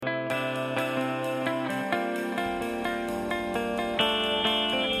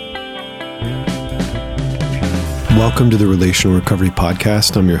Welcome to the Relational Recovery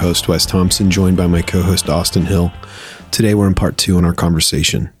Podcast. I'm your host, Wes Thompson, joined by my co-host, Austin Hill. Today, we're in part 2 on our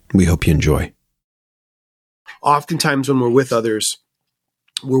conversation. We hope you enjoy. Oftentimes when we're with others,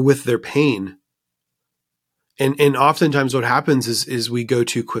 we're with their pain. And oftentimes what happens is we go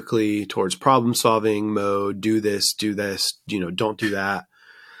too quickly towards problem-solving mode, do this, don't do that.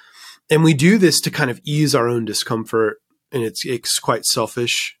 And we do this to kind of ease our own discomfort. And it's quite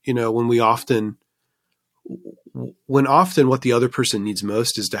selfish, when often what the other person needs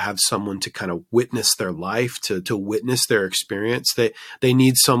most is to have someone to kind of witness their life, to witness their experience. They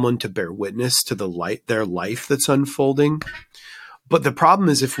need someone to bear witness to their life that's unfolding. But the problem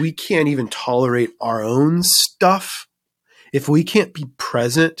is if we can't even tolerate our own stuff, if we can't be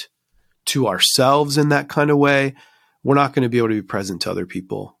present to ourselves in that kind of way, we're not going to be able to be present to other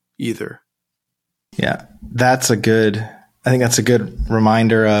people either. Yeah, I think that's a good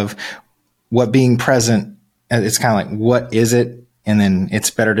reminder of what being present. It's kind of like, what is it? And then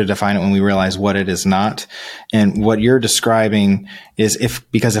it's better to define it when we realize what it is not. And what you're describing is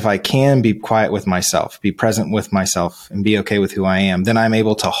because if I can be quiet with myself, be present with myself and be okay with who I am, then I'm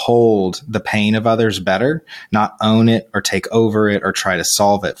able to hold the pain of others better, not own it or take over it or try to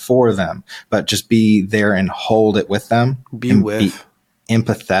solve it for them, but just be there and hold it with them. Be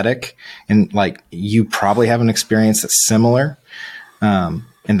empathetic. And like, you probably have an experience that's similar.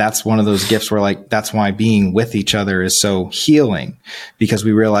 And that's one of those gifts where that's why being with each other is so healing, because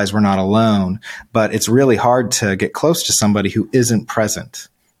we realize we're not alone. But it's really hard to get close to somebody who isn't present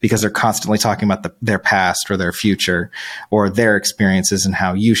because they're constantly talking about their past or their future or their experiences and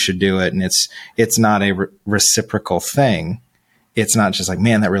how you should do it. And it's not a reciprocal thing. It's not just like,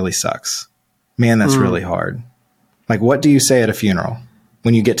 man, that really sucks. Man, that's really hard. Like, what do you say at a funeral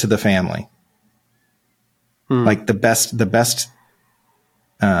when you get to the family? Like the best,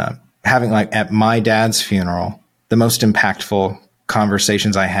 having like at my dad's funeral, the most impactful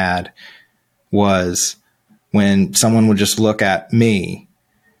conversations I had was when someone would just look at me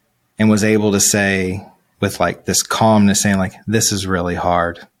and was able to say with like this calmness, saying like, this is really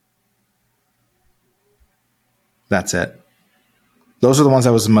hard. That's it. Those are the ones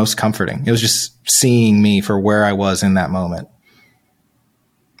that was most comforting. It was just seeing me for where I was in that moment.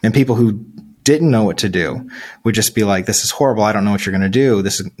 And people who didn't know what to do would just be like, this is horrible. I don't know what you're going to do.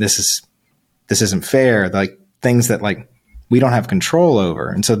 This isn't fair. Like things that like we don't have control over.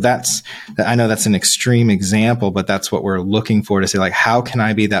 And so I know that's an extreme example, but that's what we're looking for, to say like, how can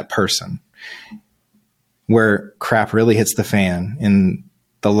I be that person where crap really hits the fan in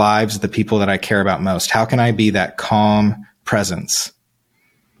the lives of the people that I care about most? How can I be that calm presence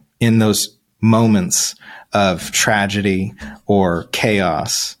in those moments of tragedy or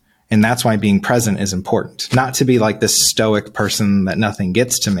chaos? And that's why being present is important. Not to be like this stoic person that nothing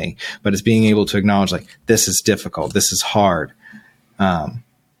gets to me, but it's being able to acknowledge like, this is difficult. This is hard. And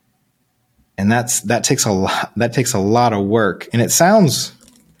that takes a lot of work. And it sounds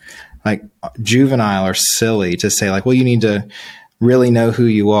like juvenile or silly to say like, well, you need to really know who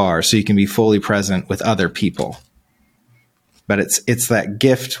you are so you can be fully present with other people. But it's that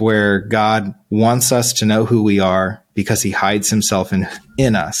gift where God wants us to know who we are because he hides himself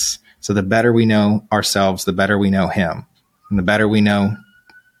in us. So the better we know ourselves, the better we know him. And the better we know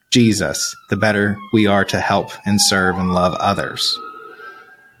Jesus, the better we are to help and serve and love others.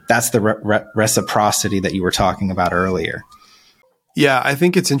 That's the reciprocity that you were talking about earlier. Yeah, I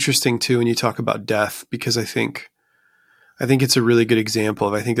think it's interesting too when you talk about death, because I think it's a really good example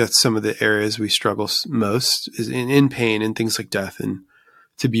of, I think that's some of the areas we struggle most is in pain and things like death, and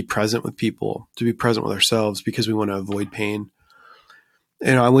to be present with people, to be present with ourselves because we want to avoid pain.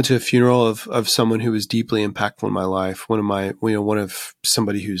 And I went to a funeral of someone who was deeply impactful in my life. One of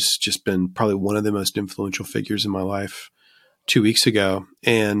somebody who's just been probably one of the most influential figures in my life 2 weeks ago.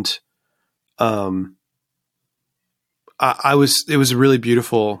 And, it was a really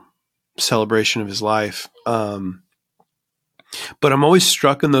beautiful celebration of his life. But I'm always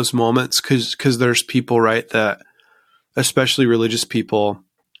struck in those moments because there's people, right, that, especially religious people,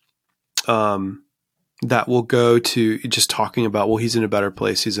 that will go to just talking about, well, he's in a better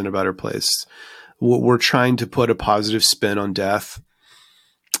place. He's in a better place. We're trying to put a positive spin on death.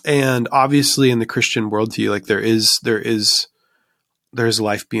 And obviously in the Christian worldview, like there is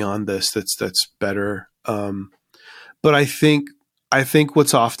life beyond this. That's better. But I think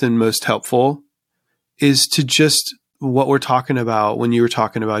what's often most helpful is to just what we're talking about when you were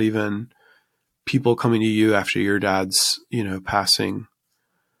talking about even people coming to you after your dad's, passing,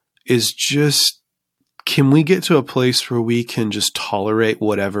 is just, can we get to a place where we can just tolerate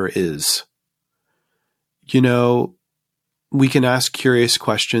whatever is? We can ask curious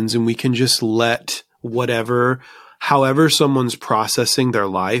questions and we can just let whatever however someone's processing their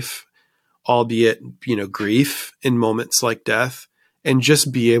life, albeit, grief in moments like death, and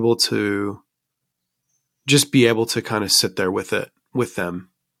just be able to kind of sit there with them.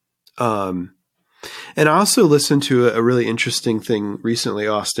 And I also listened to a really interesting thing recently,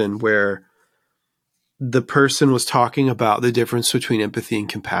 Austin, where the person was talking about the difference between empathy and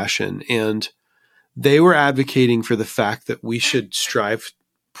compassion. And they were advocating for the fact that we should strive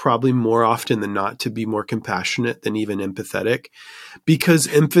probably more often than not to be more compassionate than even empathetic, because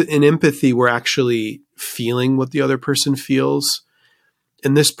in empathy, we're actually feeling what the other person feels.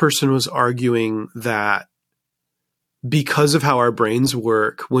 And this person was arguing that because of how our brains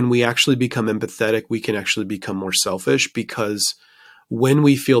work, when we actually become empathetic, we can actually become more selfish, because when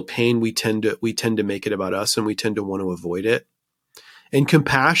we feel pain, we tend to make it about us, and we tend to want to avoid it. And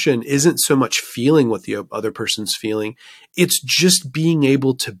compassion isn't so much feeling what the other person's feeling. It's just being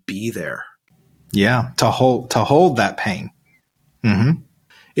able to be there. Yeah. To hold that pain. Mm-hmm.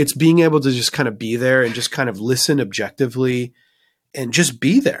 It's being able to just kind of be there and just kind of listen objectively and just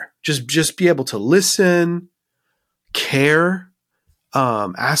be there. Just be able to listen, care,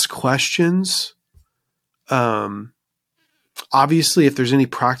 ask questions. Obviously, if there's any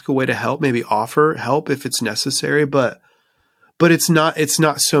practical way to help, maybe offer help if it's necessary, but it's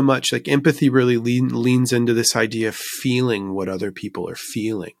not so much like empathy really leans into this idea of feeling what other people are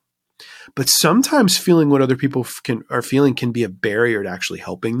feeling. But sometimes feeling what other people are feeling can be a barrier to actually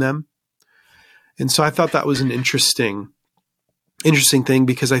helping them. And so I thought that was an interesting thing,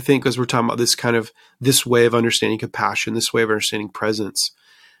 because I think as we're talking about this way of understanding compassion, this way of understanding presence,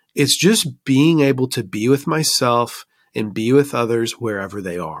 it's just being able to be with myself and be with others wherever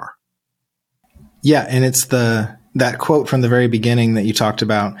they are. Yeah. And it's that quote from the very beginning that you talked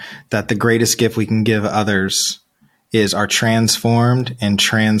about, that the greatest gift we can give others is our transformed and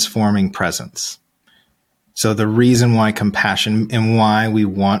transforming presence. So the reason why compassion and why we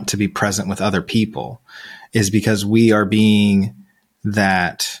want to be present with other people is because we are being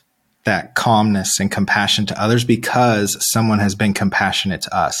that calmness and compassion to others, because someone has been compassionate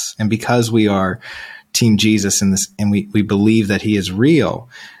to us. And because we are Team Jesus in this, and we believe that he is real,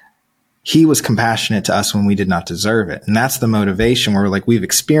 he was compassionate to us when we did not deserve it. And that's the motivation where we've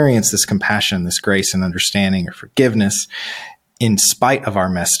experienced this compassion, this grace and understanding or forgiveness in spite of our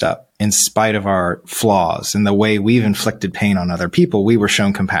messed up, in spite of our flaws and the way we've inflicted pain on other people. We were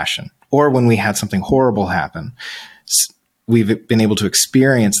shown compassion. Or when we had something horrible happen, we've been able to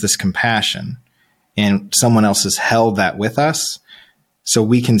experience this compassion, and someone else has held that with us, so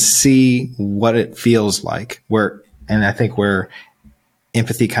we can see what it feels like. And I think where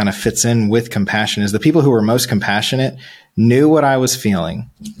empathy kind of fits in with compassion is the people who were most compassionate knew what I was feeling,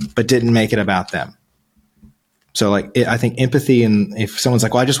 but didn't make it about them. So I think empathy, and if someone's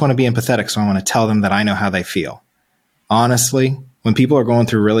like, well, I just want to be empathetic, so I want to tell them that I know how they feel. Honestly, when people are going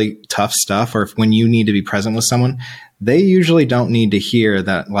through really tough stuff, or when you need to be present with someone, they usually don't need to hear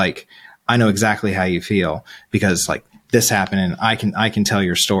that, I know exactly how you feel because this happened and I can tell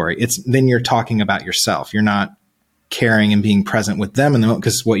your story. Then you're talking about yourself. You're not caring and being present with them in the moment,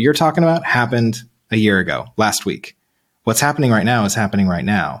 because what you're talking about happened a year ago, last week. What's happening right now is happening right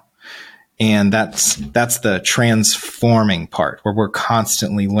now. And that's the transforming part, where we're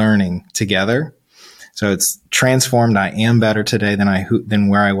constantly learning together. So it's transformed. I am better today than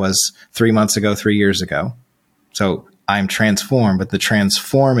where I was 3 months ago, 3 years ago. So I'm transformed, but the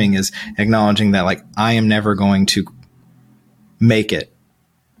transforming is acknowledging that I am never going to make it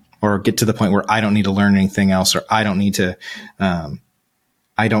or get to the point where I don't need to learn anything else, or I don't need to,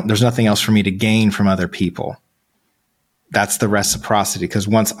 there's nothing else for me to gain from other people. That's the reciprocity, because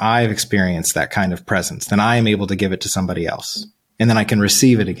once I've experienced that kind of presence, then I am able to give it to somebody else, and then I can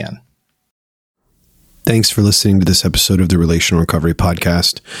receive it again. Thanks for listening to this episode of the Relational Recovery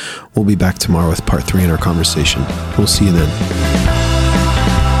Podcast. We'll be back tomorrow with part 3 in our conversation. We'll see you then.